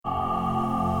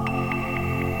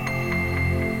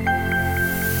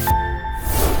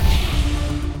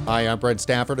Hi, I'm Brent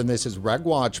Stafford, and this is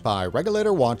RegWatch by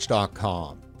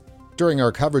RegulatorWatch.com. During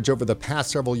our coverage over the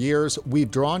past several years, we've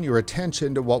drawn your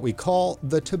attention to what we call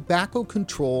the Tobacco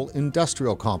Control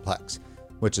Industrial Complex,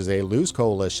 which is a loose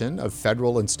coalition of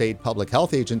federal and state public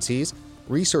health agencies,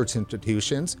 research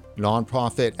institutions,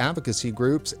 nonprofit advocacy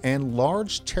groups, and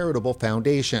large charitable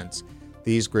foundations.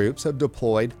 These groups have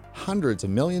deployed hundreds of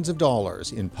millions of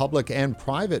dollars in public and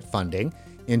private funding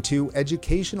into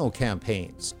educational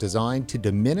campaigns designed to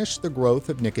diminish the growth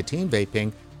of nicotine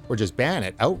vaping or just ban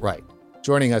it outright.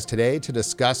 Joining us today to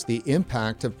discuss the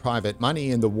impact of private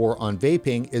money in the war on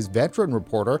vaping is veteran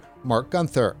reporter Mark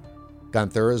Gunther.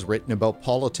 Gunther has written about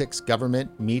politics,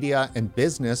 government, media, and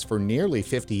business for nearly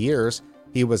 50 years.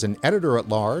 He was an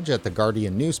editor-at-large at the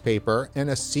Guardian newspaper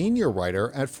and a senior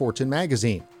writer at Fortune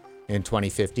magazine. In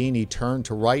 2015, he turned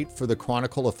to write for the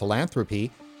Chronicle of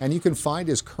Philanthropy, and you can find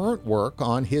his current work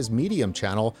on his Medium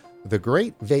channel, The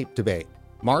Great Vape Debate.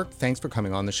 Mark, thanks for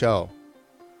coming on the show.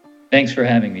 Thanks for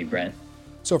having me, Brent.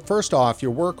 So first off, your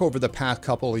work over the past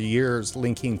couple of years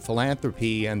linking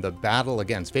philanthropy and the battle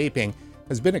against vaping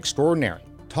has been extraordinary.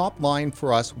 Top line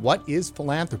for us, what is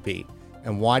philanthropy,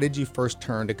 and why did you first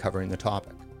turn to covering the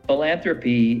topic?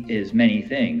 Philanthropy is many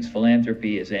things.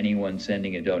 Philanthropy is anyone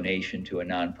sending a donation to a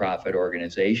nonprofit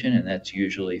organization, and that's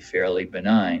usually fairly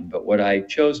benign. But what I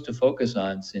chose to focus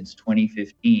on since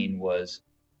 2015 was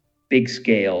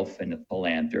big-scale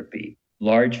philanthropy.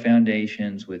 Large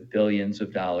foundations with billions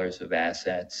of dollars of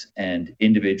assets and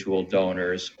individual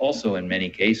donors, also in many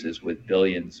cases with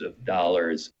billions of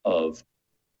dollars of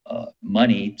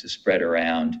money to spread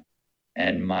around.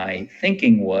 And my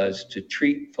thinking was to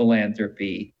treat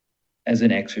philanthropy as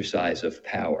an exercise of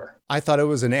power. I thought it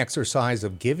was an exercise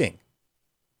of giving.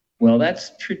 Well,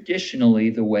 that's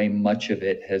traditionally the way much of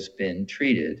it has been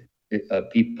treated.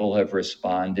 People have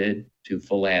responded to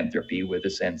philanthropy with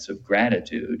a sense of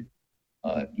gratitude.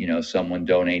 Someone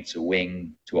donates a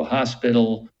wing to a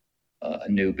hospital, a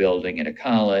new building at a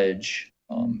college,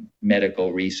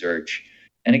 medical research.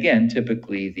 And again,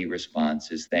 typically the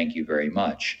response is thank you very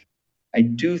much. I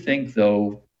do think,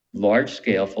 though,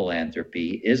 large-scale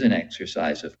philanthropy is an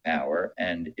exercise of power,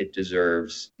 and it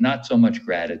deserves not so much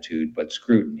gratitude, but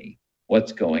scrutiny.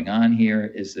 What's going on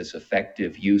here? Is this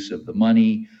effective use of the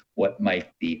money? What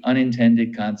might the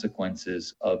unintended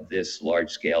consequences of this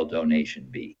large-scale donation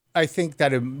be? I think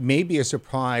that it may be a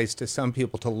surprise to some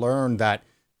people to learn that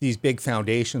these big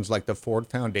foundations like the Ford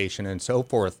Foundation and so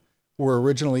forth were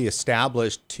originally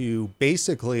established to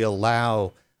basically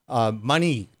allow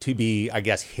money to be, I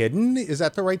guess, hidden. Is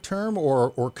that the right term?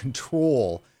 Or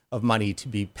control of money to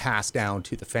be passed down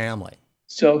to the family?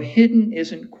 So hidden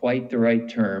isn't quite the right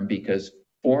term because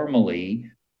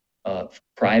formally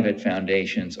private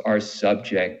foundations are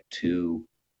subject to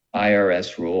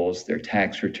IRS rules. Their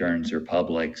tax returns are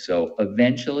public. So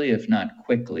eventually, if not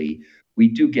quickly, we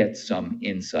do get some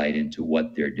insight into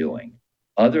what they're doing.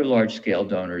 Other large-scale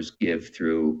donors give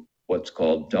through what's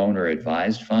called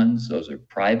donor-advised funds. Those are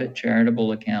private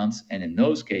charitable accounts. And in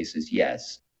those cases,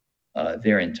 yes,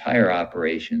 their entire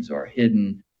operations are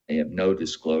hidden. They have no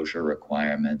disclosure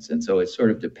requirements. And so it sort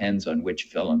of depends on which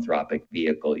philanthropic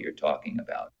vehicle you're talking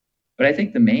about. But I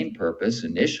think the main purpose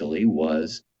initially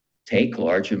was take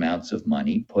large amounts of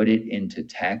money, put it into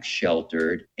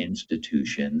tax-sheltered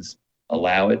institutions,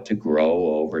 allow it to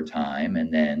grow over time,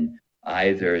 and then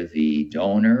either the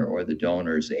donor or the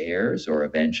donor's heirs, or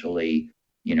eventually,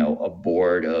 a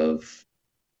board of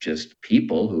just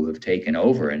people who have taken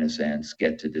over, in a sense,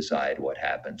 get to decide what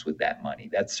happens with that money.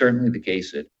 That's certainly the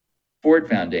case at Ford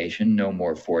Foundation. No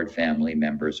more Ford family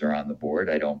members are on the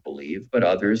board, I don't believe, but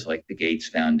others like the Gates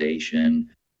Foundation,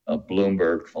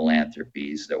 Bloomberg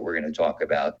Philanthropies that we're going to talk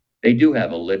about, they do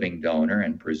have a living donor,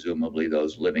 and presumably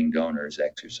those living donors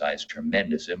exercise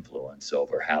tremendous influence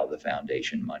over how the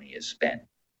foundation money is spent.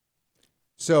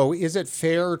 So is it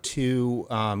fair to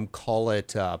call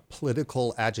it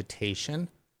political agitation?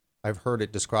 I've heard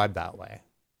it described that way.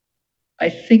 I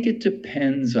think it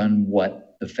depends on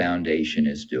what the foundation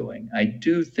is doing. I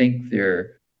do think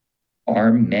there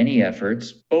are many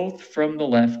efforts, both from the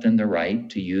left and the right,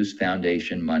 to use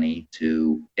foundation money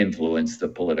to influence the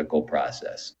political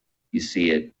process. You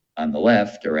see it on the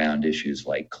left around issues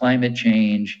like climate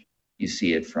change. You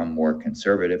see it from more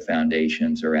conservative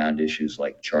foundations around issues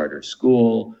like charter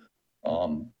school.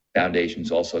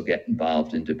 Foundations also get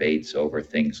involved in debates over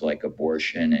things like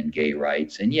abortion and gay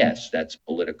rights. And yes, that's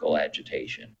political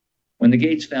agitation. When the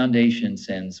Gates Foundation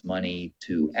sends money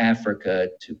to Africa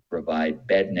to provide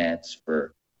bed nets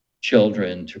for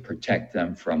children to protect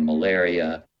them from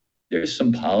malaria, there's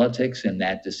some politics in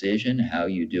that decision, how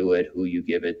you do it, who you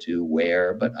give it to,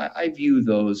 where. But I view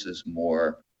those as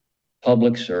more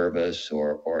public service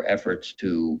or efforts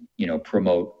to,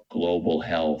 promote global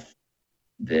health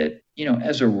that,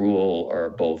 as a rule are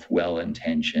both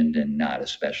well-intentioned and not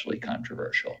especially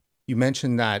controversial. You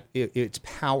mentioned that it's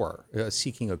power,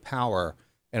 seeking of power,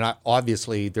 and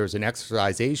obviously there's an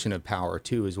exercisation of power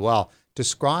too as well.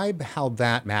 Describe how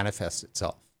that manifests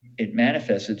itself. It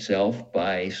manifests itself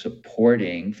by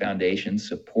supporting foundations,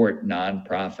 support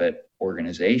nonprofit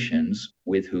organizations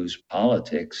with whose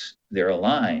politics they're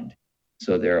aligned.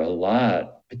 So there are a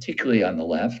lot, particularly on the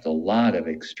left, a lot of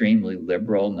extremely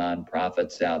liberal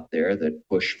nonprofits out there that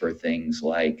push for things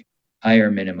like higher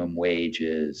minimum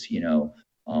wages,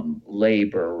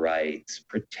 labor rights,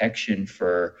 protection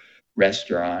for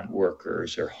restaurant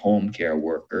workers or home care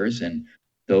workers. And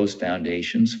those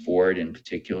foundations, Ford in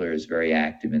particular is very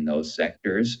active in those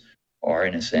sectors, are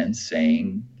in a sense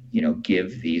saying,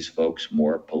 give these folks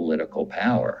more political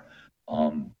power.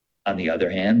 On the other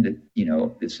hand,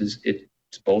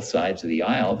 it's both sides of the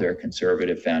aisle. There are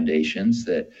conservative foundations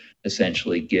that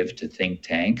essentially give to think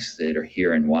tanks that are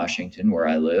here in Washington, where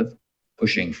I live,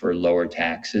 pushing for lower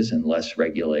taxes and less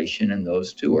regulation, and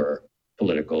those two are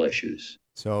political issues.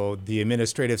 So the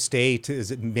administrative state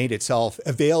has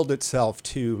availed itself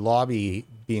to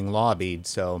being lobbied.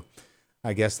 So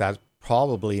I guess that's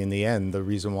probably in the end the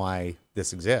reason why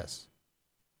this exists.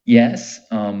 Yes,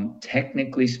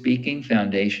 technically speaking,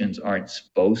 foundations aren't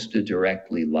supposed to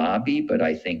directly lobby, but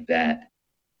I think that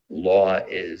law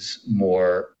is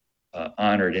more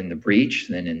honored in the breach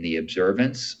than in the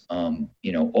observance.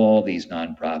 All these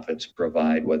nonprofits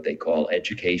provide what they call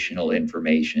educational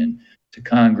information to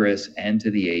Congress and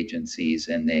to the agencies,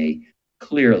 and they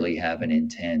clearly have an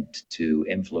intent to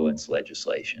influence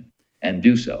legislation and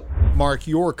do so. Mark,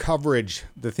 your coverage,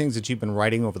 the things that you've been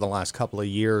writing over the last couple of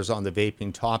years on the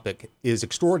vaping topic is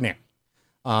extraordinary.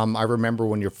 I remember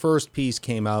when your first piece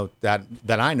came out that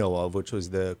I know of, which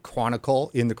was the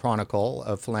Chronicle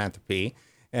of Philanthropy,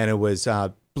 and it was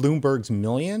Bloomberg's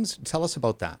Millions. Tell us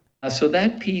about that. So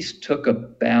that piece took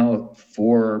about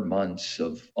 4 months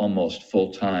of almost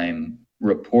full-time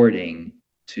reporting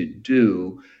to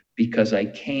do, because I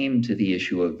came to the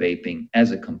issue of vaping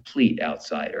as a complete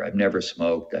outsider. I've never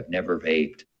smoked, I've never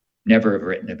vaped, never have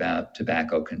written about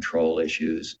tobacco control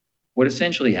issues. What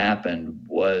essentially happened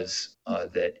was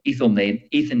that Ethan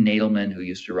Nadelman, who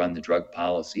used to run the Drug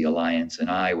Policy Alliance,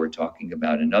 and I were talking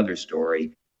about another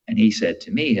story. And he said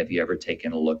to me, have you ever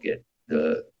taken a look at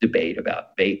the debate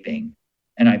about vaping?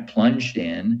 And I plunged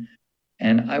in,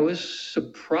 and I was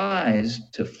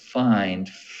surprised to find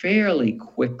fairly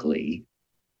quickly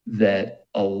that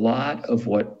a lot of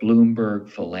what Bloomberg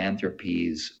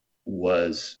Philanthropies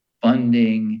was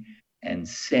funding and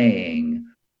saying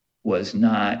was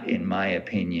not, in my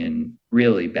opinion,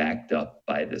 really backed up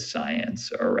by the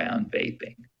science around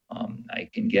vaping. I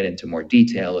can get into more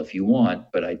detail if you want,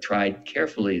 but I tried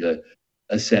carefully to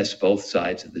assess both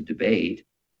sides of the debate.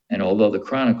 And although the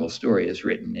Chronicle story is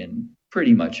written in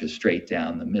pretty much a straight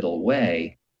down the middle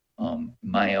way,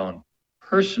 my own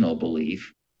personal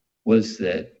belief was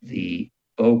that the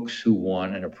folks who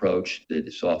want an approach that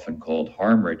is often called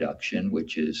harm reduction,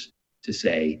 which is to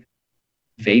say,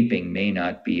 vaping may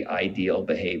not be ideal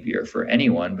behavior for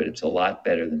anyone, but it's a lot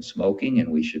better than smoking,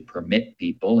 and we should permit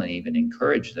people and even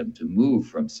encourage them to move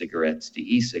from cigarettes to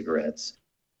e-cigarettes.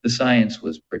 The science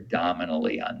was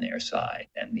predominantly on their side.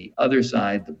 And the other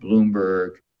side, the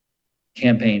Bloomberg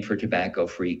Campaign for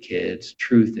Tobacco-Free Kids,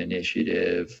 Truth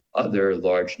Initiative, other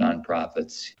large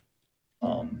nonprofits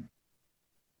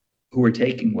who were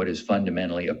taking what is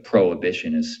fundamentally a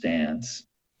prohibitionist stance,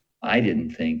 I didn't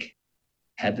think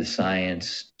had the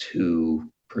science to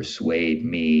persuade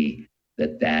me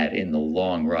that in the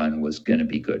long run was going to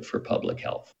be good for public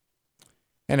health.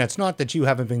 And it's not that you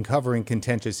haven't been covering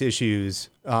contentious issues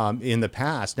in the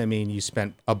past. I mean, you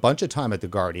spent a bunch of time at The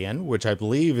Guardian, which I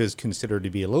believe is considered to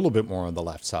be a little bit more on the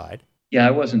left side. Yeah,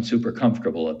 I wasn't super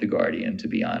comfortable at The Guardian, to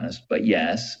be honest, but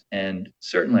yes. And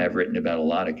certainly I've written about a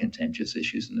lot of contentious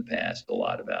issues in the past, a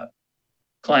lot about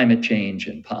climate change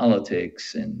and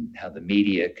politics and how the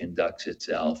media conducts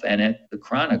itself. And at the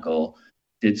Chronicle,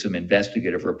 did some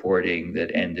investigative reporting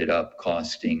that ended up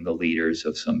costing the leaders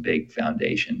of some big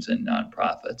foundations and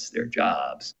nonprofits their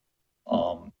jobs.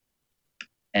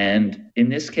 And in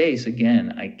this case,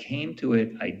 again, I came to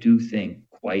it, I do think,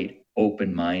 quite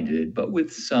open-minded, but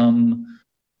with some,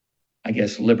 I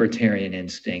guess, libertarian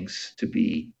instincts, to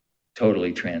be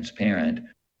totally transparent.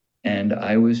 And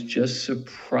I was just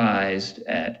surprised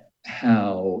at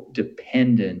how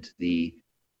dependent the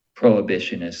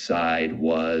prohibitionist side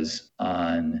was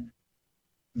on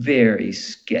very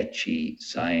sketchy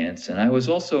science. And I was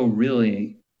also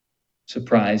really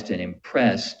surprised and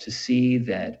impressed to see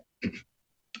that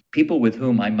people with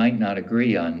whom I might not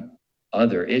agree on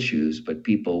other issues, but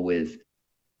people with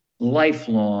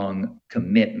lifelong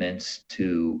commitments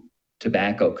to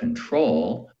tobacco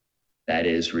control, that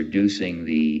is, reducing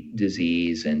the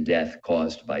disease and death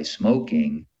caused by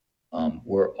smoking,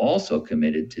 were also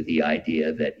committed to the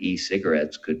idea that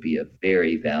e-cigarettes could be a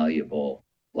very valuable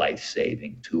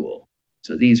life-saving tool.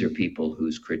 So these are people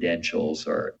whose credentials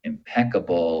are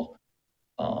impeccable.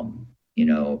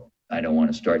 I don't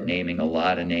want to start naming a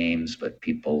lot of names, but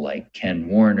people like Ken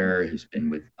Warner, who's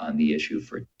been on the issue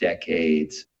for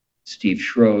decades, Steve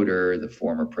Schroeder, the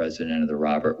former president of the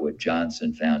Robert Wood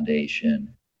Johnson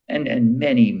Foundation, and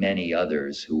many, many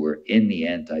others who were in the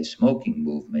anti-smoking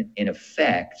movement, in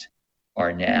effect,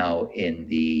 are now in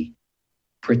the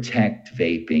protect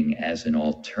vaping as an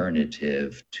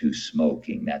alternative to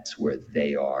smoking. That's where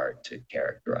they are to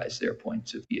characterize their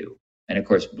points of view. And of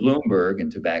course, Bloomberg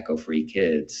and Tobacco Free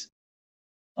Kids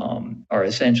are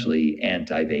essentially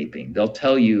anti-vaping. They'll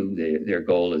tell you their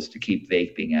goal is to keep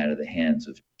vaping out of the hands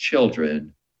of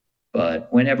children,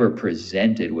 but whenever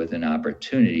presented with an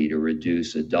opportunity to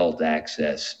reduce adult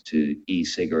access to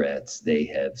e-cigarettes, they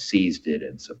have seized it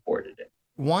and supported it.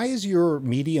 Why is your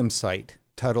Medium site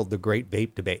titled The Great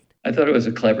Vape Debate? I thought it was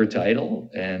a clever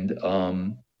title, and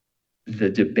the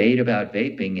debate about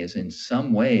vaping is in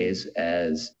some ways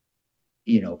as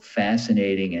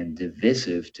fascinating and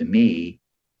divisive to me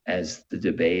as the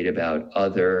debate about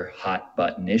other hot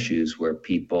button issues where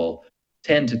people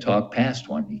tend to talk past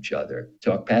one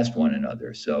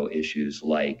another. So issues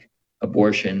like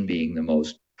abortion being the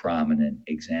most prominent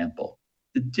example.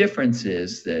 The difference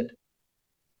is that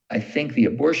I think the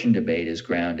abortion debate is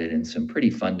grounded in some pretty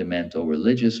fundamental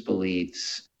religious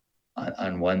beliefs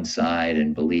on one side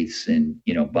and beliefs in,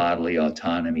 bodily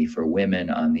autonomy for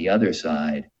women on the other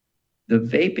side. The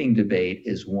vaping debate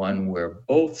is one where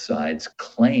both sides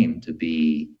claim to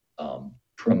be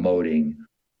promoting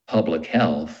public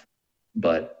health.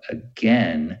 But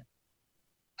again,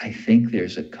 I think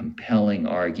there's a compelling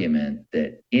argument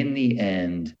that in the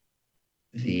end,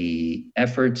 the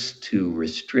efforts to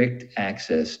restrict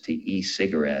access to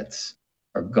e-cigarettes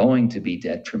are going to be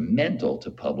detrimental to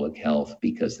public health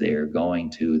because they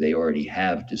already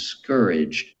have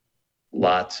discouraged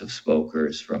lots of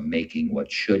smokers from making what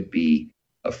should be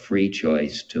a free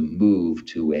choice to move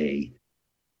to a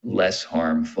less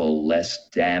harmful, less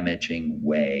damaging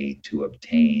way to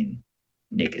obtain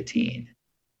nicotine.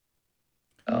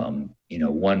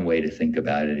 One way to think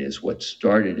about it is what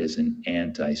started as an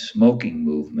anti-smoking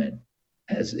movement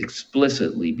has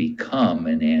explicitly become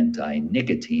an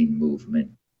anti-nicotine movement,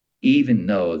 even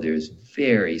though there's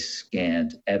very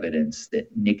scant evidence that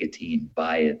nicotine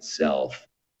by itself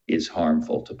is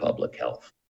harmful to public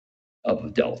health of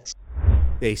adults.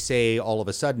 They say all of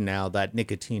a sudden now that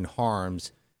nicotine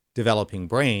harms developing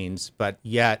brains, but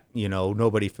yet,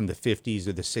 nobody from the 50s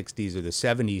or the 60s or the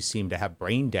 70s seemed to have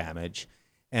brain damage.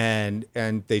 And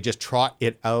they just trot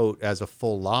it out as a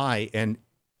full lie, and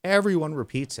everyone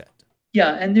repeats it.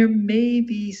 Yeah, and there may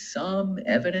be some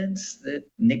evidence that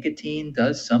nicotine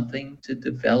does something to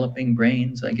developing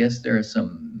brains. I guess there are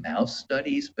some mouse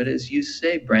studies, but as you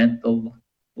say, Brent, the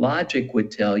logic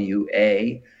would tell you,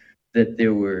 A, that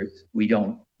we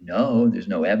don't know, there's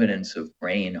no evidence of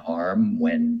brain harm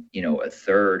when, a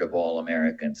third of all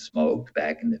Americans smoked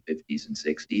back in the 50s and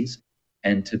 60s.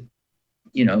 And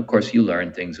of course, you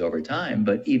learn things over time,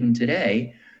 but even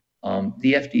today,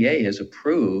 the FDA has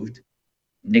approved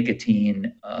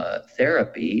nicotine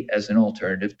therapy as an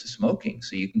alternative to smoking.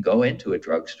 So you can go into a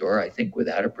drugstore, I think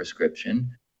without a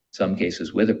prescription, some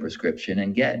cases with a prescription,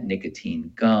 and get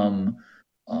nicotine gum,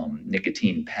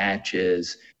 nicotine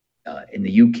patches. In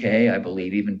the UK, I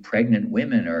believe even pregnant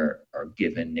women are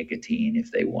given nicotine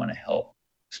if they want to help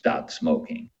stop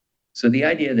smoking. So the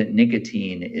idea that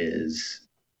nicotine is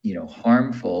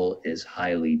harmful is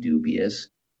highly dubious.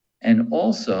 And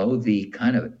also the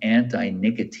kind of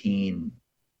anti-nicotine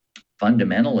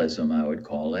fundamentalism, I would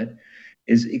call it,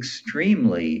 is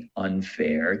extremely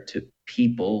unfair to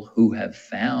people who have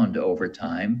found over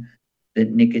time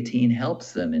that nicotine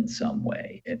helps them in some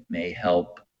way. It may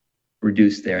help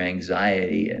reduce their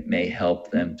anxiety. It may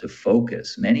help them to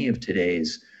focus. Many of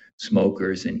today's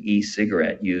smokers and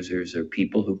e-cigarette users are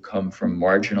people who come from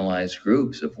marginalized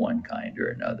groups of one kind or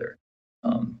another.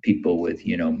 People with,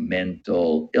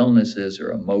 mental illnesses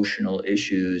or emotional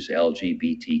issues,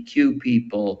 LGBTQ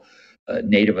people,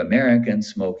 Native American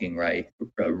smoking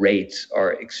rates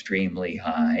are extremely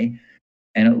high.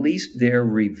 And at least their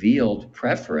revealed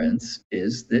preference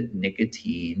is that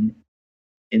nicotine,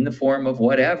 in the form of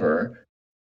whatever,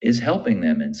 is helping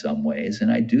them in some ways.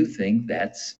 And I do think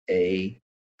that's a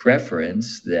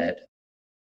preference that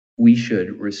we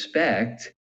should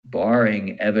respect,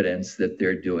 barring evidence that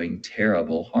they're doing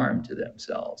terrible harm to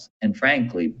themselves. And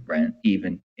frankly, Brent,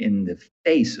 even in the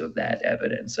face of that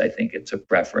evidence, I think it's a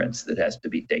preference that has to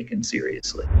be taken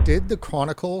seriously. Did the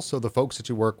Chronicle, so the folks that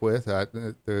you work with at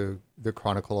the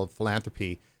Chronicle of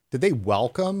Philanthropy, did they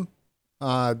welcome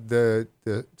the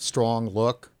strong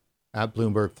look at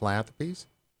Bloomberg Philanthropies?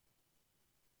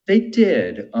 They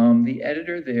did. The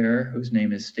editor there, whose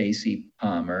name is Stacy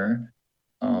Palmer,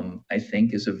 I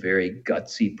think is a very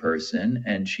gutsy person.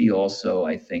 And she also,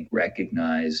 I think,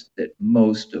 recognized that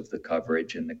most of the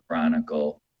coverage in the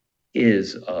Chronicle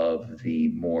is of the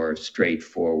more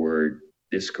straightforward,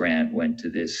 this grant went to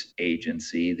this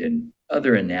agency, than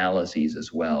other analyses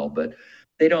as well. But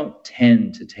they don't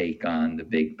tend to take on the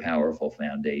big, powerful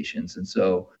foundations. And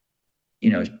so,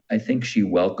 I think she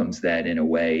welcomes that in a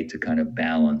way to kind of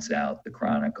balance out the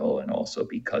Chronicle, and also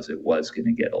because it was going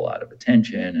to get a lot of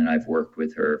attention. And I've worked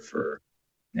with her for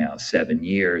now 7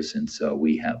 years. And so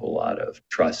we have a lot of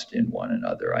trust in one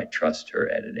another. I trust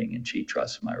her editing and she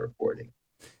trusts my reporting.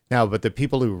 Now, but the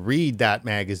people who read that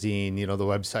magazine, the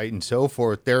website and so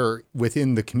forth, they're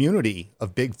within the community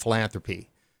of big philanthropy.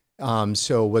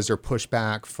 So was there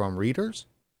pushback from readers?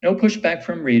 No pushback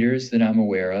from readers that I'm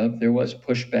aware of. There was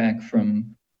pushback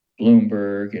from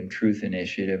Bloomberg and Truth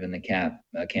Initiative and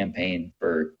the campaign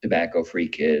for tobacco-free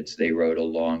kids. They wrote a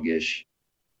longish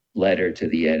letter to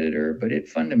the editor, but it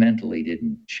fundamentally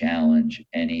didn't challenge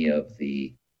any of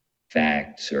the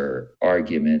facts or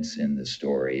arguments in the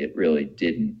story. It really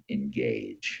didn't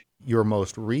engage. Your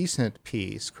most recent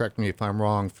piece, correct me if I'm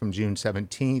wrong, from June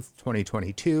 17th,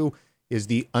 2022, is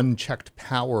The Unchecked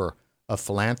Power of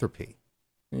Philanthropy.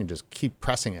 You just keep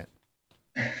pressing it.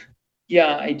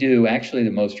 Yeah, I do. Actually,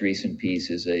 the most recent piece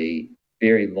is a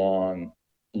very long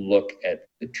look at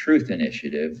the Truth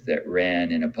Initiative that ran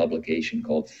in a publication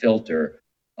called Filter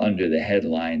under the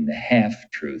headline, The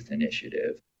Half-Truth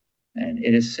Initiative. And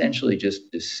it essentially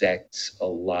just dissects a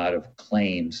lot of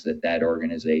claims that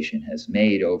organization has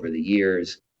made over the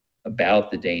years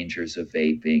about the dangers of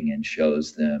vaping, and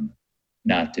shows them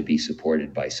not to be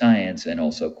supported by science, and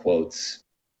also quotes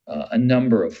a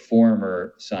number of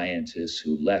former scientists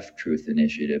who left Truth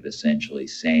Initiative, essentially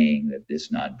saying that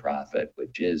this nonprofit,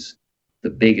 which is the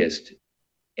biggest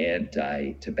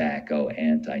anti-tobacco,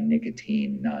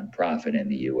 anti-nicotine nonprofit in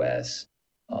the U.S.,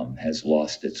 has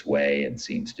lost its way and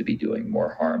seems to be doing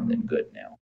more harm than good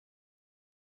now.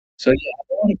 So, yeah, I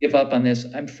don't want to give up on this.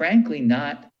 I'm frankly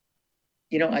not,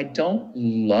 I don't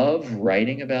love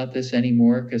writing about this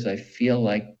anymore, because I feel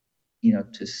like,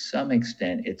 to some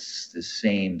extent, it's the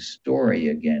same story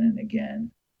again and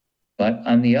again. But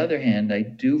on the other hand, I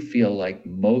do feel like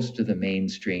most of the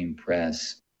mainstream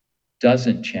press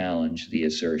doesn't challenge the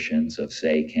assertions of,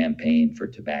 say, Campaign for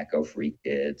Tobacco-Free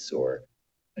Kids, or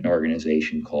an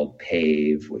organization called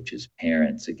PAVE, which is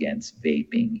Parents Against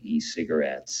Vaping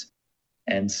E-Cigarettes.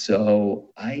 And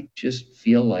so I just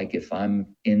feel like if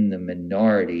I'm in the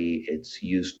minority, it's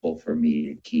useful for me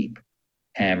to keep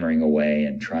hammering away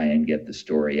and try and get the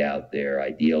story out there.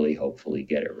 Ideally, hopefully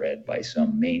get it read by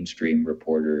some mainstream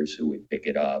reporters who would pick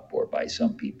it up, or by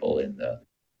some people in the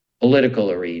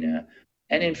political arena.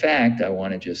 And in fact, I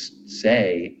want to just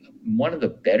say, one of the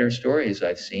better stories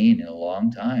I've seen in a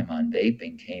long time on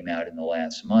vaping came out in the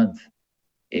last month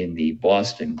in the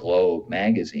Boston Globe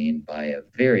magazine by a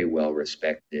very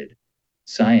well-respected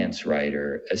science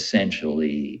writer,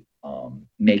 essentially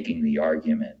making the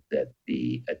argument that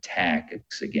the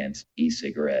attacks against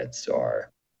e-cigarettes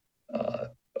are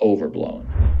overblown.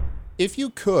 If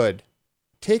you could,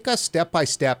 take us step by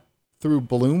step through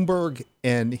Bloomberg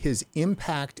and his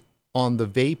impact on the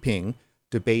vaping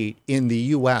debate in the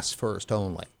U.S. first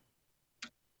only.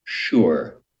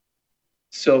 Sure.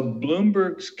 So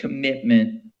Bloomberg's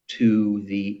commitment to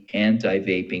the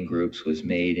anti-vaping groups was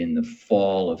made in the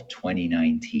fall of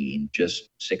 2019, just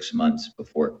 6 months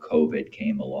before COVID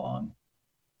came along.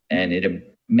 And it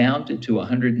amounted to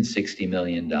 $160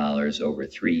 million over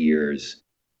 3 years,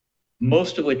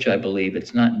 most of which I believe,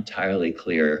 it's not entirely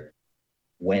clear,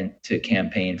 went to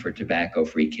Campaign for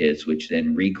Tobacco-Free Kids, which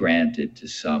then re-granted to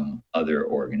some other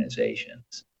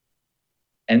organizations.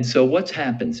 And so what's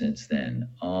happened since then?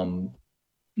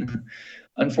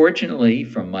 Unfortunately,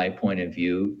 from my point of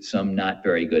view, some not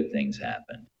very good things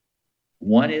happened.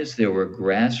 One is there were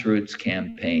grassroots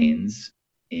campaigns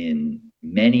in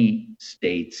many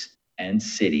states and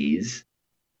cities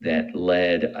that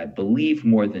led, I believe,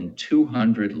 more than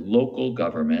 200 local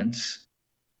governments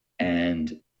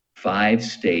and 5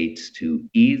 states to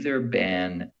either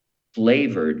ban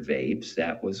flavored vapes.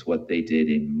 That was what they did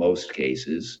in most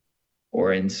cases.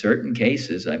 Or in certain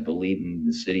cases, I believe in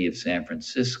the city of San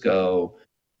Francisco,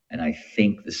 and I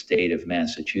think the state of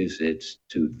Massachusetts,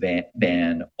 to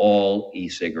ban all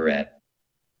e-cigarette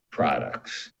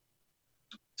products.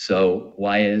 So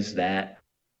why is that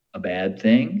a bad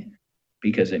thing?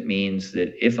 Because it means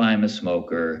that if I'm a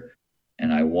smoker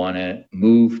and I want to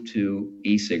move to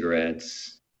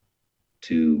e-cigarettes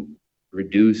to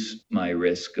reduce my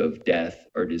risk of death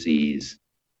or disease,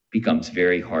 becomes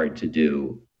very hard to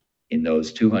do in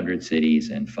those 200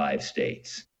 cities and 5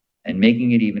 states. And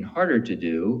making it even harder to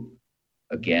do,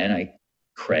 again, I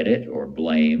credit or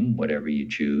blame, whatever you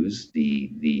choose,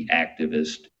 the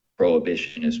activist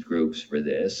prohibitionist groups for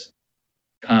this.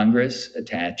 Congress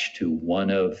attached to one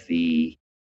of the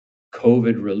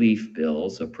COVID relief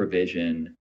bills a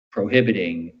provision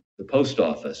prohibiting the post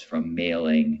office from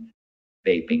mailing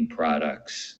vaping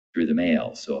products through the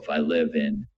mail. So if I live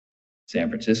in San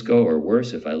Francisco, or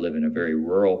worse, if I live in a very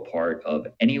rural part of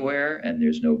anywhere and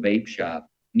there's no vape shop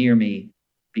near me,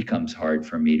 becomes hard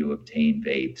for me to obtain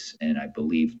vapes. And I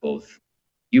believe both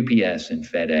UPS and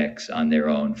FedEx on their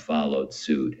own followed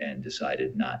suit and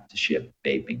decided not to ship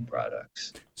vaping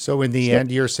products. So in the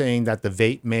end, you're saying that the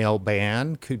vape mail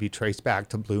ban could be traced back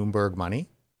to Bloomberg money?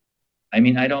 I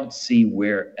mean, I don't see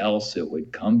where else it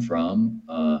would come from.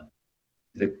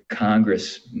 The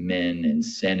congressmen and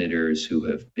senators who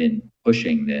have been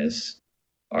pushing this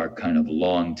are kind of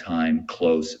longtime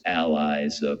close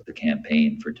allies of the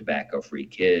Campaign for Tobacco-Free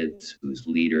Kids, whose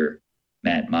leader,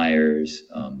 Matt Myers,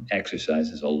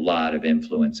 exercises a lot of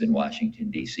influence in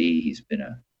Washington, D.C. He's been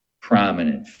a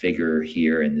prominent figure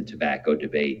here in the tobacco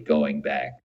debate going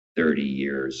back 30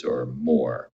 years or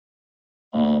more.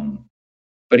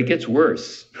 But it gets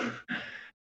worse.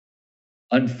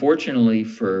 Unfortunately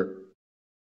for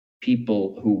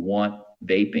people who want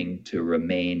vaping to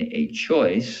remain a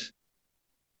choice,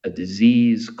 a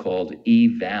disease called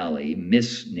E-Valley,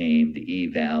 misnamed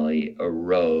E-Valley,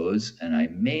 arose, and I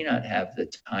may not have the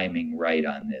timing right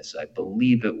on this. I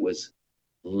believe it was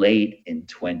late in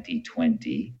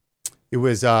 2020. It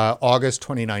was August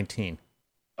 2019.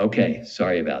 Okay,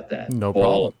 sorry about that. No problem.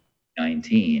 Fall of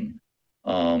 19.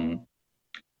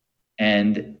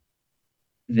 And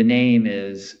the name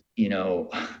is,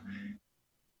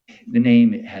 the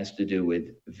name has to do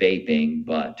with vaping,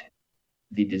 but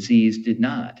the disease did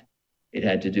not. It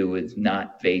had to do with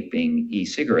not vaping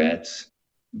e-cigarettes,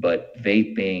 but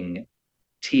vaping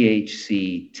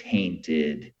THC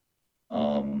tainted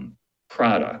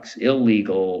products,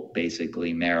 illegal,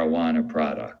 basically marijuana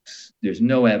products. There's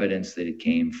no evidence that it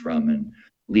came from an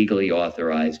legally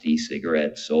authorized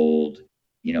e-cigarette sold,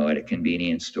 at a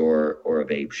convenience store or a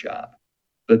vape shop.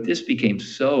 But this became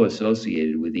so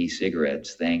associated with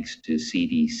e-cigarettes thanks to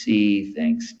CDC,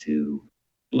 thanks to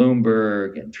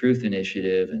Bloomberg and Truth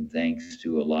Initiative, and thanks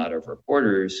to a lot of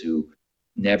reporters who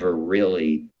never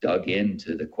really dug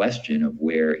into the question of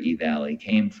where E-Valley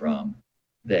came from,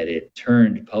 that it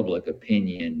turned public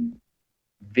opinion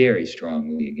very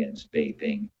strongly against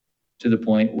vaping, to the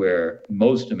point where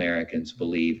most Americans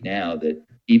believe now that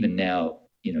even now,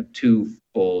 2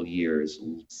 full years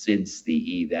since the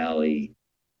E-Valley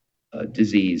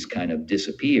disease kind of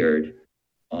disappeared,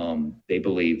 they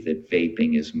believe that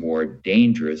vaping is more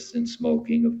dangerous than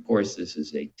smoking. Of course, this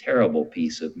is a terrible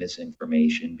piece of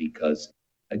misinformation because,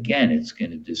 again, it's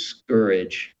going to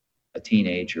discourage a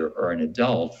teenager or an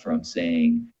adult from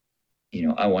saying,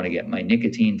 I want to get my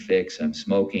nicotine fix. I'm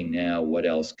smoking now. What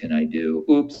else can I do?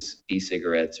 Oops,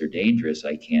 e-cigarettes are dangerous.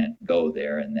 I can't go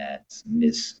there. And that's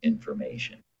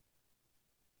misinformation.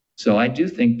 So I do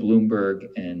think Bloomberg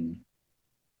and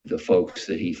the folks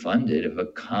that he funded have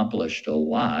accomplished a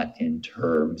lot in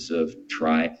terms of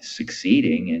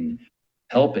succeeding in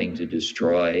helping to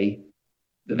destroy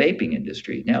the vaping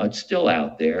industry. Now, it's still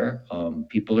out there.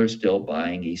 People are still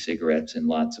buying e-cigarettes in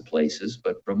lots of places.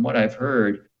 But from what I've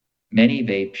heard, many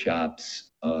vape shops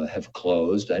have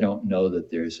closed. I don't know that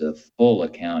there's a full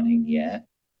accounting yet.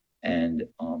 And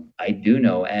I do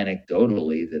know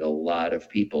anecdotally that a lot of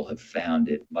people have found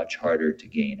it much harder to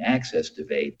gain access to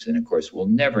vapes. And of course, we'll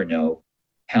never know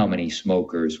how many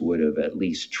smokers would have at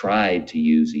least tried to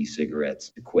use e-cigarettes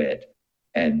to quit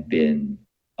and been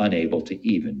unable to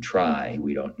even try.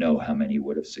 We don't know how many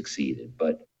would have succeeded.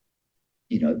 But,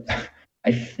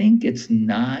 I think it's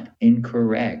not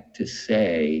incorrect to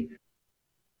say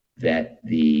that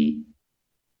the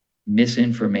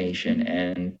misinformation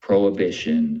and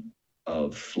prohibition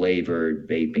of flavored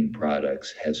vaping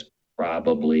products has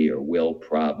probably or will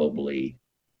probably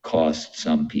cost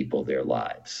some people their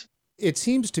lives. It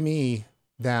seems to me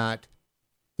that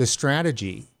the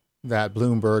strategy that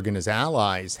Bloomberg and his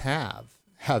allies have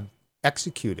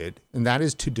executed, and that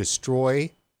is to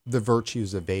destroy the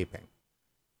virtues of vaping.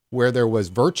 Where there was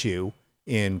virtue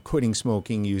in quitting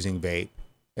smoking using vape,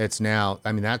 it's now,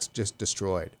 I mean, that's just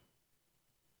destroyed.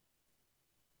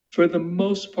 For the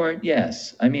most part,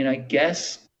 yes. I mean, I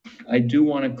guess I do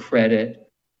want to credit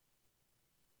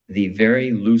the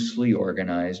very loosely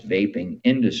organized vaping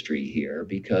industry here,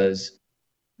 because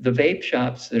the vape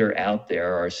shops that are out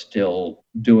there are still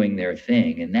doing their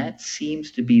thing. And that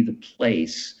seems to be the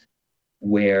place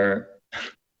where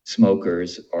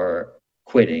smokers are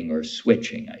quitting or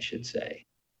switching, I should say.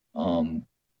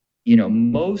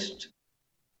 Most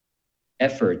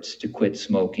efforts to quit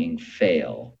smoking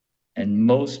fail. And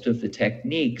most of the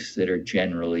techniques that are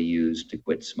generally used to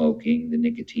quit smoking, the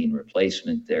nicotine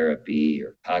replacement therapy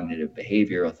or cognitive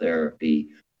behavioral therapy,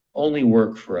 only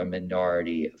work for a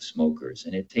minority of smokers.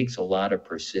 And it takes a lot of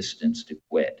persistence to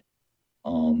quit.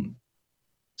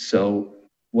 So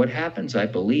what happens, I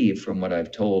believe, from what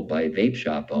I've told by vape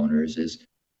shop owners, is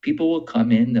people will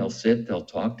come in, they'll sit, they'll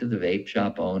talk to the vape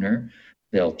shop owner,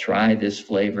 they'll try this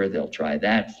flavor, they'll try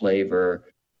that flavor.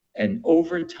 And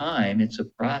over time, it's a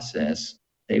process.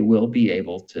 They will be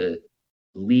able to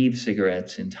leave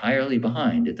cigarettes entirely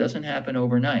behind. It doesn't happen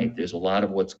overnight. There's a lot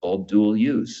of what's called dual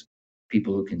use,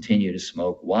 people who continue to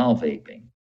smoke while vaping.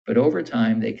 But over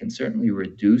time, they can certainly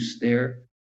reduce their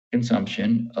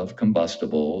consumption of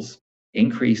combustibles,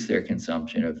 increase their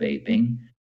consumption of vaping,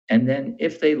 and then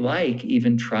if they like,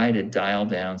 even try to dial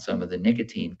down some of the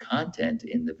nicotine content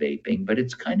in the vaping. But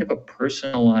it's kind of a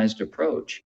personalized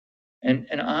approach. And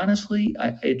honestly,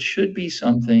 it should be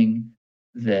something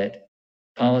that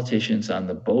politicians on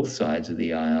the both sides of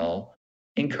the aisle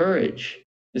encourage.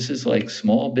 This is like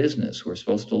small business. We're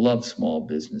supposed to love small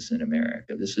business in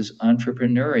America. This is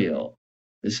entrepreneurial.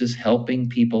 This is helping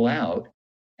people out.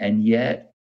 And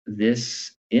yet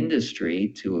this industry,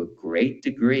 to a great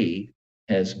degree,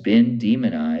 has been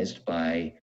demonized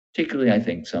by, particularly, I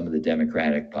think, some of the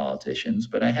Democratic politicians,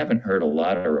 but I haven't heard a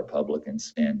lot of Republicans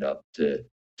stand up to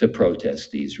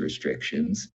protest these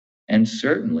restrictions, and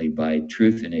certainly by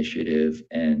Truth Initiative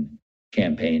and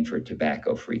Campaign for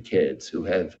Tobacco-Free Kids, who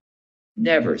have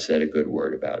never said a good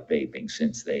word about vaping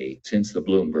since the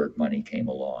Bloomberg money came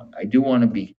along. I do want to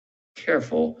be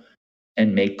careful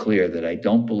and make clear that I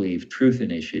don't believe Truth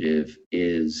Initiative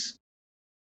is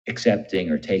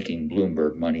accepting or taking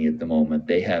Bloomberg money at the moment.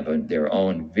 They have their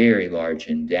own very large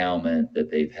endowment that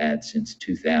they've had since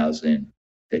 2000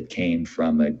 that came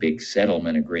from a big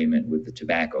settlement agreement with the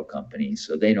tobacco companies.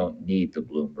 So they don't need the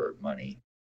Bloomberg money.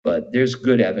 But there's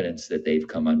good evidence that they've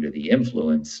come under the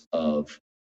influence of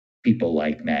people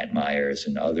like Matt Myers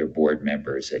and other board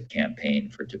members at Campaign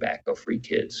for Tobacco-Free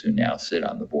Kids, who now sit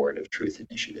on the board of Truth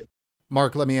Initiative.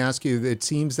 Mark, let me ask you, it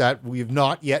seems that we've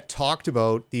not yet talked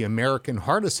about the American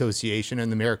Heart Association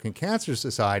and the American Cancer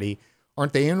Society.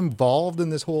 Aren't they involved in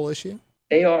this whole issue?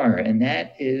 They are, and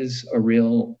that is a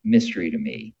real mystery to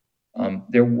me.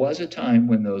 There was a time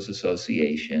when those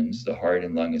associations, the Heart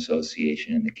and Lung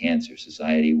Association and the Cancer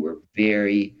Society, were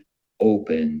very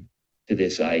open to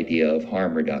this idea of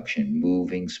harm reduction,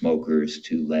 moving smokers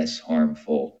to less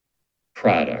harmful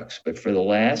products. But for the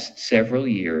last several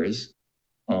years,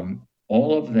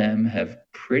 all of them have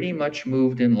pretty much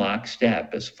moved in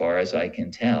lockstep, as far as I can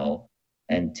tell,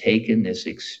 and taken this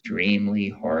extremely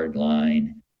hard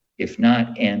line, if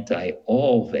not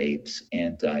anti-all vapes,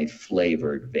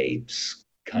 anti-flavored vapes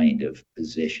kind of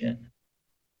position.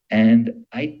 And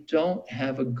I don't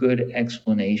have a good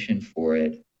explanation for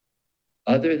it,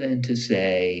 other than to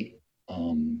say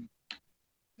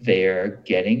they're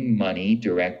getting money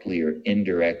directly or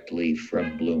indirectly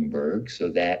from Bloomberg,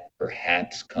 so that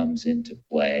perhaps comes into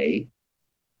play.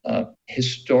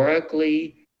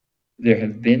 Historically, there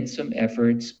have been some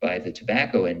efforts by the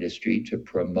tobacco industry to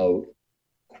promote,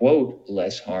 quote,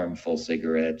 less harmful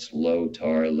cigarettes, low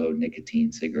tar, low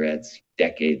nicotine cigarettes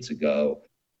decades ago.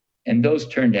 And those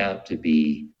turned out to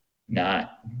be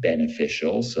not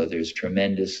beneficial. So there's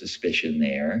tremendous suspicion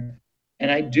there. And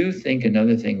I do think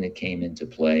another thing that came into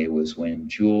play was when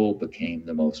Juul became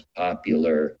the most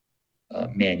popular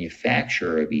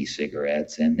manufacturer of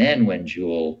e-cigarettes. And then when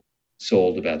Juul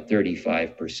sold about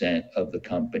 35% of the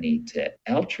company to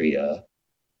Altria,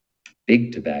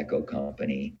 big tobacco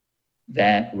company,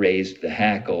 that raised the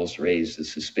hackles, raised the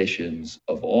suspicions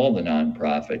of all the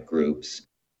nonprofit groups.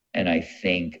 And I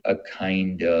think a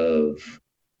kind of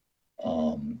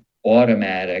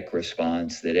automatic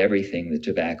response that everything the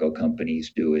tobacco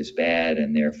companies do is bad,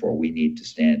 and therefore we need to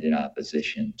stand in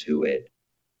opposition to it,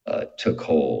 took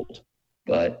hold.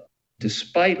 But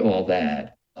despite all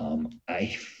that, I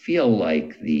feel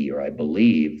like or I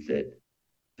believe that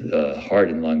the Heart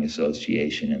and Lung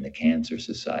Association and the Cancer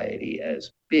Society,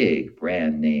 as big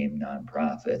brand name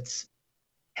nonprofits,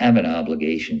 have an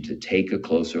obligation to take a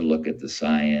closer look at the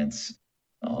science,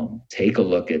 take a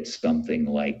look at something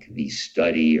like the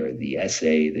study or the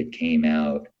essay that came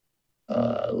out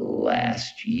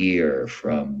last year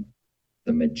from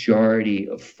the majority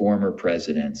of former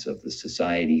presidents of the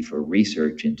Society for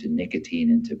Research into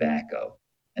Nicotine and Tobacco.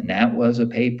 And that was a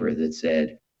paper that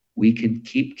said, we can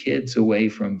keep kids away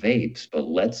from vapes, but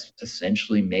let's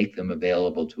essentially make them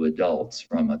available to adults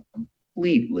from a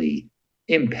completely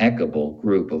impeccable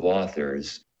group of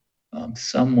authors.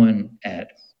 Someone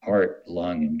at Heart,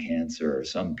 Lung, and Cancer, or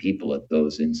some people at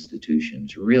those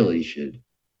institutions really should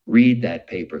read that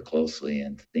paper closely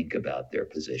and think about their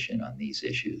position on these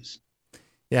issues.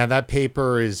 Yeah, that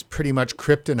paper is pretty much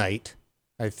kryptonite,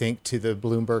 I think, to the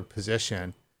Bloomberg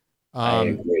position. I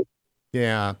agree.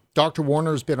 Yeah. Dr.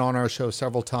 Warner's been on our show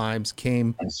several times,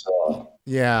 I saw.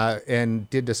 Yeah, and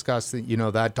did discuss that,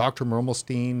 that Dr.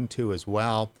 Mermelstein too as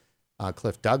well,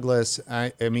 Cliff Douglas.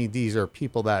 I mean, these are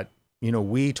people that,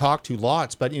 we talk to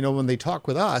lots, but, when they talk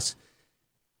with us,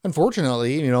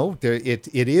 unfortunately, it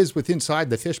is with inside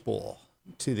the fishbowl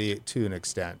to an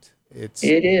extent. It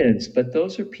is, but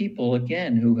those are people,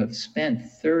 again, who have spent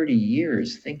 30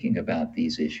 years thinking about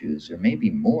these issues, or maybe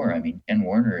more. I mean, Ken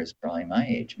Warner is probably my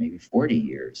age, maybe 40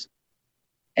 years.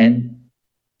 And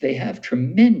they have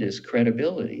tremendous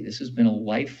credibility. This has been a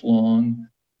lifelong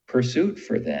pursuit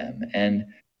for them. And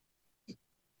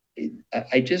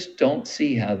I just don't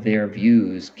see how their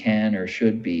views can or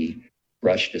should be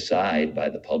brushed aside by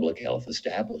the public health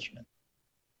establishment.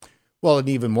 Well, and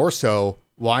even more so,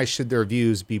 why should their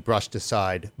views be brushed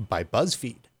aside by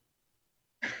BuzzFeed?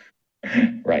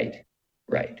 Right.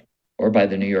 Or by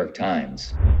the New York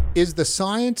Times. Is the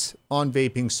science on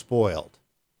vaping spoiled?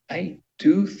 I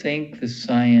do think the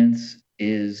science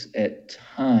is at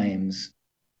times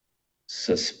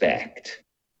suspect.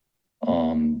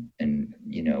 And,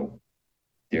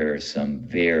 there are some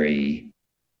very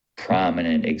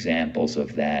prominent examples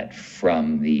of that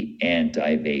from the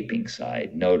anti-vaping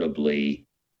side, notably,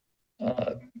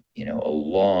 a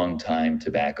long-time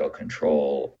tobacco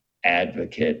control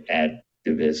advocate,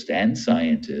 activist, and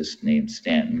scientist named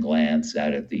Stanton Glantz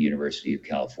out of the University of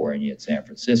California at San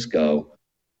Francisco,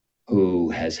 who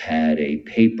has had a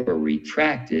paper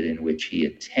retracted in which he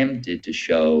attempted to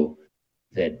show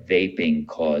that vaping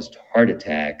caused heart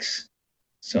attacks.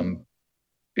 Some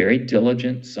very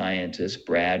diligent scientist,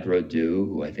 Brad Rodeau,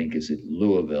 who I think is at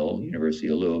Louisville, University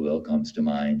of Louisville comes to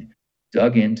mind,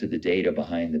 dug into the data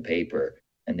behind the paper,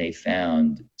 and they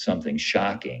found something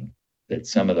shocking, that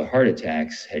some of the heart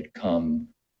attacks had come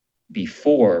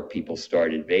before people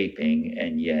started vaping,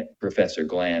 and yet Professor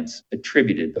Glantz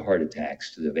attributed the heart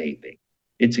attacks to the vaping.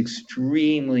 It's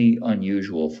extremely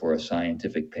unusual for a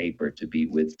scientific paper to be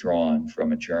withdrawn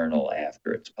from a journal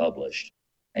after it's published.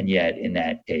 And yet, in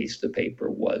that case, the paper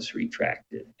was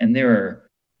retracted. And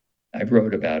I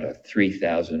wrote about a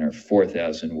 3,000 or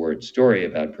 4,000 word story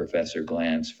about Professor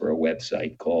Glantz for a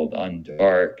website called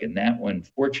Undark. And that one,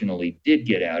 fortunately, did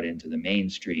get out into the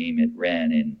mainstream. It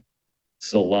ran in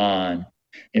Salon,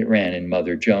 it ran in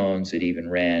Mother Jones, it even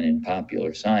ran in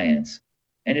Popular Science.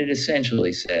 And it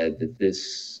essentially said that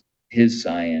his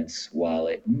science, while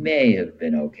it may have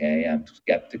been okay, I'm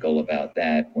skeptical about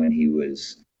that when he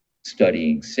was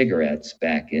studying cigarettes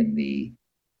back in the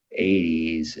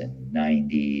 80s and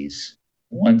 90s.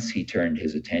 Once he turned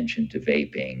his attention to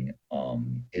vaping,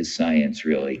 his science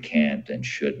really can't and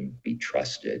shouldn't be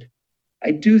trusted. I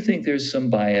do think there's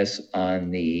some bias on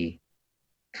the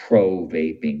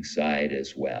pro-vaping side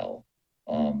as well.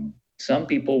 Some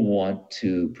people want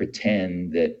to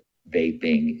pretend that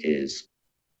vaping is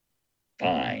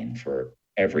fine for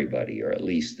everybody, or at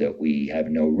least that we have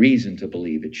no reason to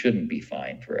believe it shouldn't be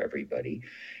fine for everybody.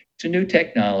 It's a new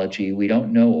technology. We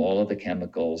don't know all of the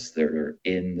chemicals that are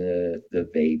in the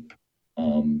vape,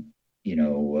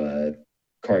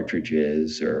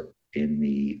 cartridges, or in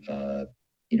the,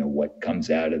 what comes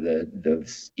out of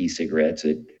the e-cigarettes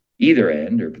at either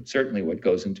end, or certainly what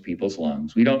goes into people's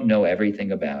lungs. We don't know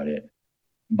everything about it,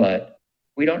 but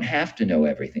we don't have to know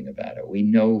everything about it. We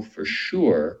know for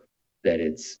sure that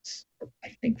it's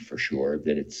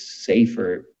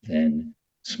safer than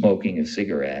smoking a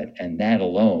cigarette, and that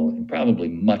alone, probably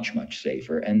much, much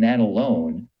safer, and that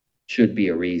alone should be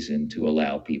a reason to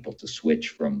allow people to switch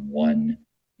from one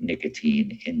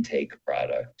nicotine intake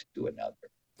product to another.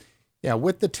 Yeah,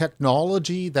 with the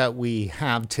technology that we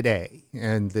have today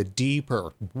and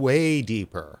the way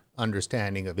deeper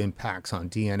understanding of impacts on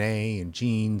DNA and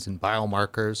genes and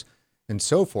biomarkers and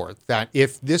so forth, that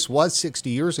if this was 60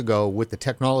 years ago with the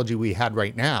technology we had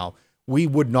right now, we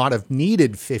would not have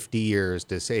needed 50 years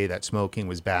to say that smoking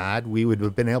was bad. We would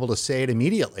have been able to say it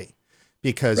immediately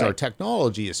because our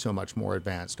technology is so much more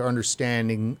advanced. Our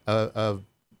understanding of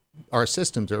our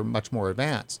systems are much more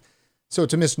advanced. So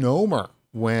it's a misnomer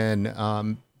when,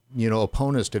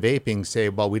 opponents to vaping say,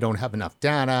 well, we don't have enough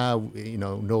data,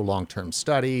 no long-term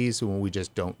studies, when we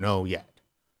just don't know yet.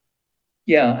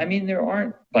 Yeah, I mean,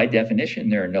 by definition,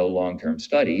 there are no long-term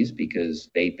studies because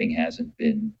vaping hasn't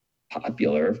been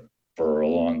popular for a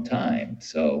long time.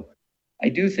 So I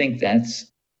do think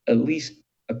that's at least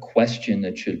a question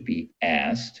that should be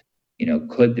asked.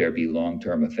 Could there be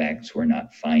long-term effects we're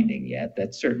not finding yet?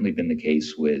 That's certainly been the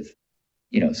case with,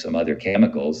 some other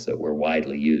chemicals that were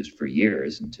widely used for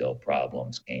years until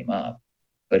problems came up.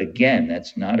 But again,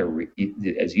 that's not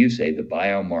as you say, the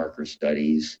biomarker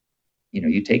studies,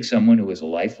 you take someone who is a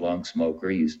lifelong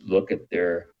smoker, you look at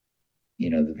their,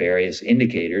 the various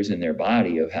indicators in their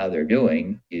body of how they're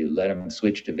doing, you let them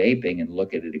switch to vaping and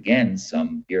look at it again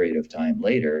some period of time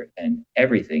later, and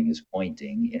everything is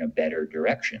pointing in a better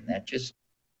direction. That just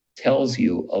tells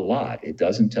you a lot. It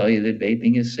doesn't tell you that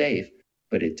vaping is safe,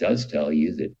 but it does tell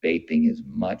you that vaping is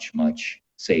much, much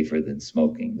safer than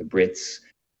smoking. The Brits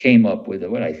came up with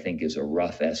what I think is a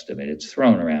rough estimate. It's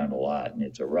thrown around a lot and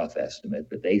it's a rough estimate,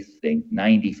 but they think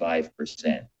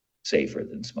 95% safer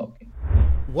than smoking.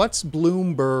 What's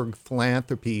Bloomberg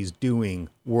Philanthropies doing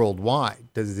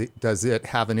worldwide? Does it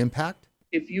have an impact?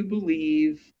 If you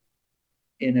believe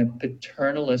in a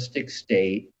paternalistic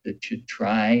state that should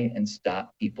try and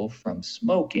stop people from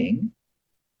smoking,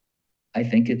 I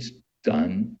think it's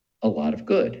done a lot of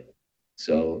good.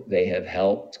 So they have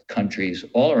helped countries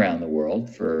all around the world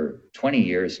for 20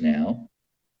 years now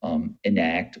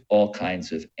enact all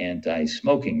kinds of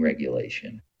anti-smoking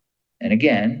regulation. And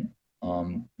again,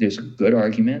 there's a good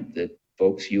argument that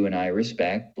folks you and I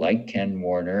respect, like Ken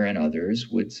Warner and others,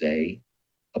 would say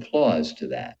applause to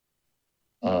that.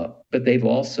 But they've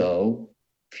also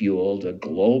fueled a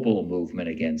global movement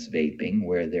against vaping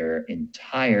where there are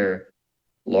entire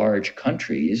large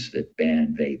countries that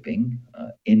ban vaping.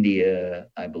 India,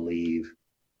 I believe,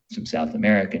 some South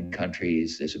American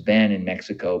countries. There's a ban in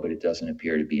Mexico, but it doesn't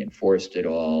appear to be enforced at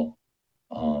all.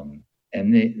 And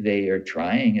they are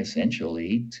trying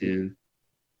essentially to,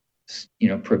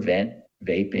 prevent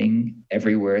vaping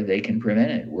everywhere they can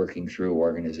prevent it, working through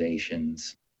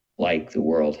organizations like the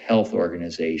World Health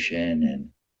Organization and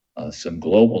some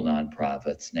global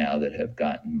nonprofits now that have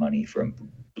gotten money from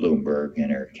Bloomberg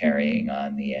and are carrying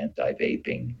on the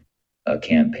anti-vaping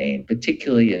campaign,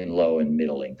 particularly in low and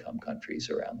middle income countries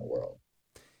around the world.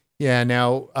 Yeah.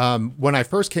 Now, when I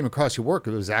first came across your work,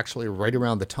 it was actually right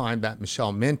around the time that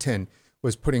Michelle Minton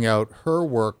was putting out her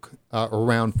work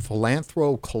around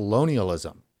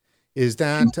philanthrocolonialism. Is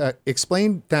that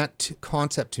explain that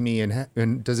concept to me,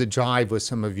 and does it jive with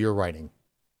some of your writing?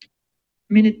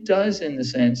 I mean, it does in the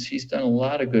sense she's done a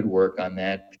lot of good work on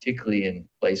that, particularly in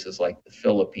places like the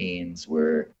Philippines,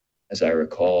 where, as I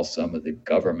recall, some of the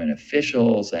government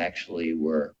officials actually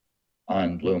were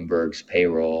on Bloomberg's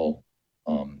payroll.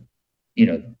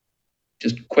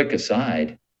 Just quick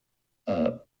aside,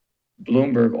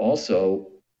 Bloomberg also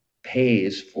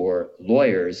pays for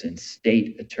lawyers in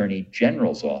state attorney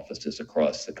general's offices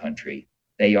across the country.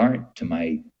 They aren't, to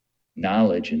my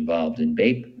knowledge, involved in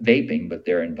vaping, but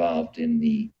they're involved in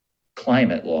the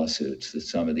climate lawsuits that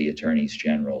some of the attorneys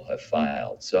general have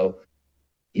filed. So,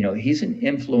 he's an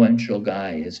influential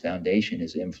guy. His foundation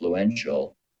is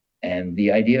influential. And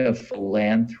the idea of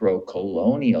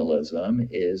philanthrocolonialism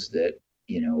is that,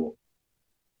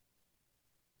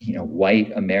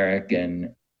 white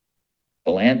American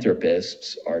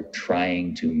philanthropists are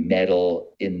trying to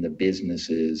meddle in the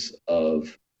businesses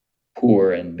of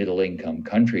poor and middle income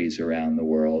countries around the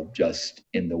world, just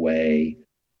in the way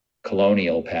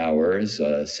colonial powers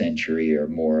a century or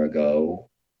more ago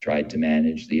tried to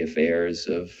manage the affairs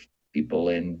of people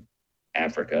in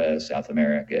Africa, South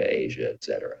America, Asia,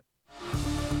 etc.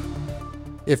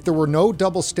 If there were no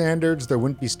double standards, there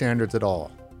wouldn't be standards at all.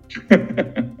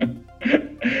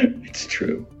 It's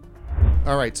true.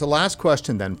 All right, so last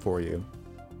question then for you.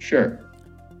 Sure.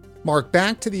 Mark,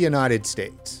 back to the United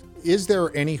States. Is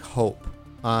there any hope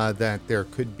that there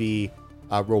could be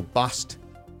a robust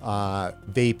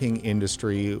vaping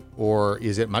industry, or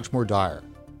is it much more dire?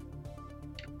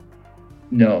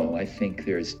 No, I think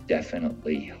there's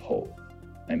definitely hope.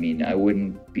 I mean, I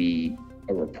wouldn't be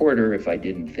a reporter if I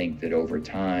didn't think that over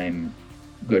time,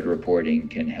 good reporting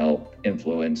can help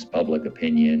influence public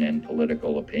opinion and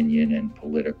political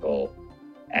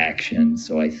action.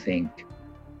 So I think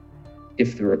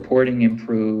if the reporting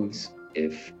improves,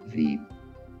 if the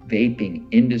vaping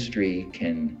industry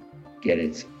can get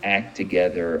its act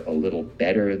together a little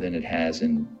better than it has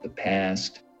in the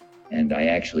past, and I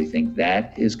actually think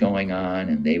that is going on,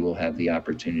 and they will have the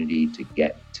opportunity to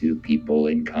get to people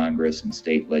in Congress and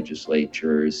state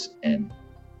legislatures and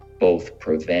both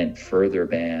prevent further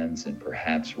bans and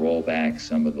perhaps roll back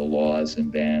some of the laws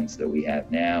and bans that we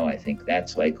have now. I think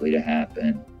that's likely to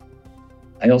happen.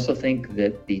 I also think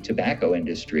that the tobacco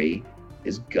industry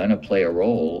is going to play a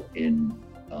role in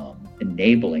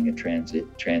enabling a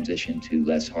transition to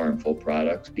less harmful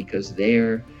products because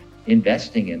they're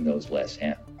investing in those less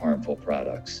harmful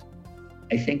products.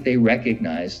 I think they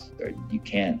recognize, or you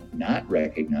can't not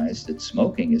recognize, that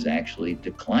smoking is actually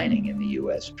declining in the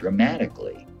US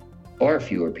dramatically. Far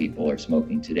fewer people are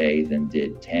smoking today than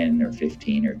did 10 or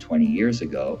 15 or 20 years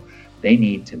ago. They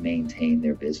need to maintain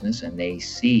their business, and they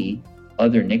see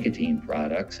other nicotine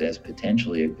products as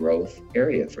potentially a growth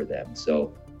area for them.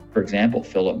 So, for example,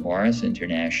 Philip Morris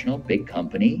International, big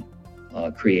company,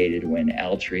 created when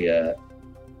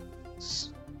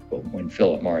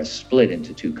Philip Morris split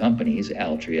into two companies,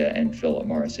 Altria and Philip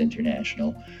Morris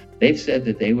International. They've said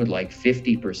that they would like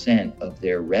 50% of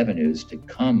their revenues to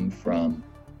come from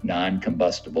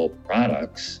non-combustible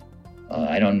products.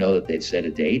 I don't know that they've set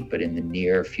a date, but in the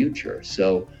near future.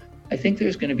 So I think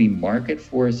there's going to be market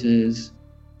forces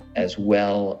as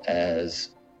well as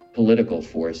political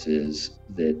forces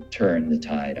that turn the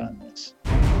tide on this.